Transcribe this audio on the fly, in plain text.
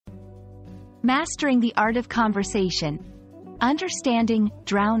Mastering the art of conversation. Understanding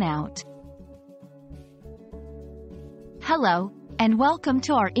drown out. Hello, and welcome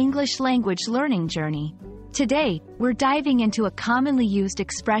to our English language learning journey. Today, we're diving into a commonly used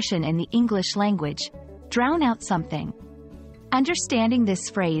expression in the English language: drown out something. Understanding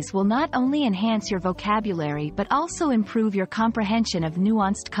this phrase will not only enhance your vocabulary but also improve your comprehension of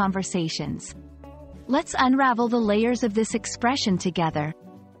nuanced conversations. Let's unravel the layers of this expression together.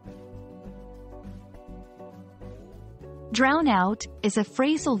 Drown out is a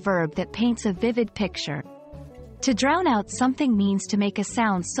phrasal verb that paints a vivid picture. To drown out something means to make a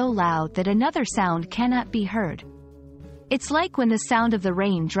sound so loud that another sound cannot be heard. It's like when the sound of the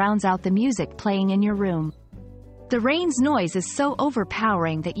rain drowns out the music playing in your room. The rain's noise is so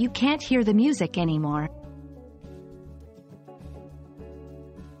overpowering that you can't hear the music anymore.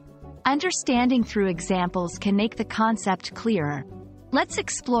 Understanding through examples can make the concept clearer. Let's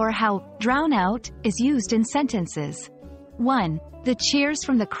explore how drown out is used in sentences. 1. The cheers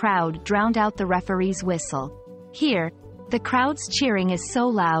from the crowd drowned out the referee's whistle. Here, the crowd's cheering is so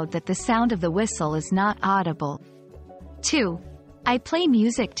loud that the sound of the whistle is not audible. 2. I play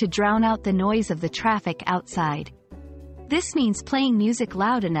music to drown out the noise of the traffic outside. This means playing music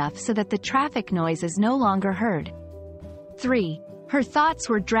loud enough so that the traffic noise is no longer heard. 3. Her thoughts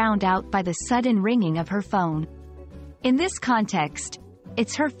were drowned out by the sudden ringing of her phone. In this context,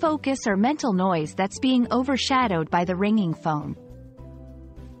 it's her focus or mental noise that's being overshadowed by the ringing phone.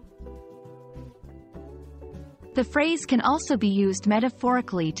 The phrase can also be used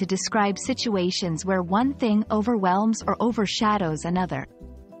metaphorically to describe situations where one thing overwhelms or overshadows another.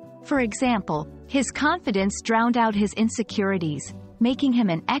 For example, his confidence drowned out his insecurities, making him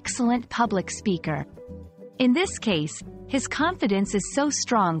an excellent public speaker. In this case, his confidence is so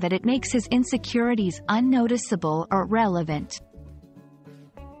strong that it makes his insecurities unnoticeable or irrelevant.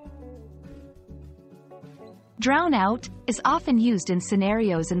 Drown out is often used in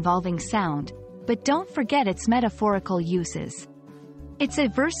scenarios involving sound, but don't forget its metaphorical uses. It's a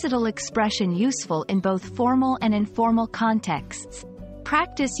versatile expression useful in both formal and informal contexts.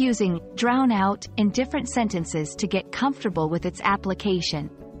 Practice using drown out in different sentences to get comfortable with its application.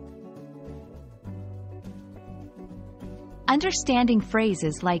 Understanding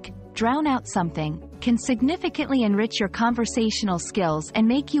phrases like drown out something can significantly enrich your conversational skills and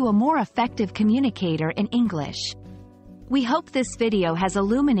make you a more effective communicator in English. We hope this video has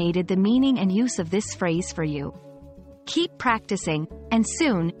illuminated the meaning and use of this phrase for you. Keep practicing, and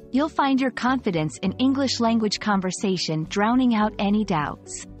soon, you'll find your confidence in English language conversation drowning out any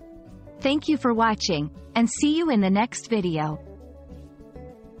doubts. Thank you for watching, and see you in the next video.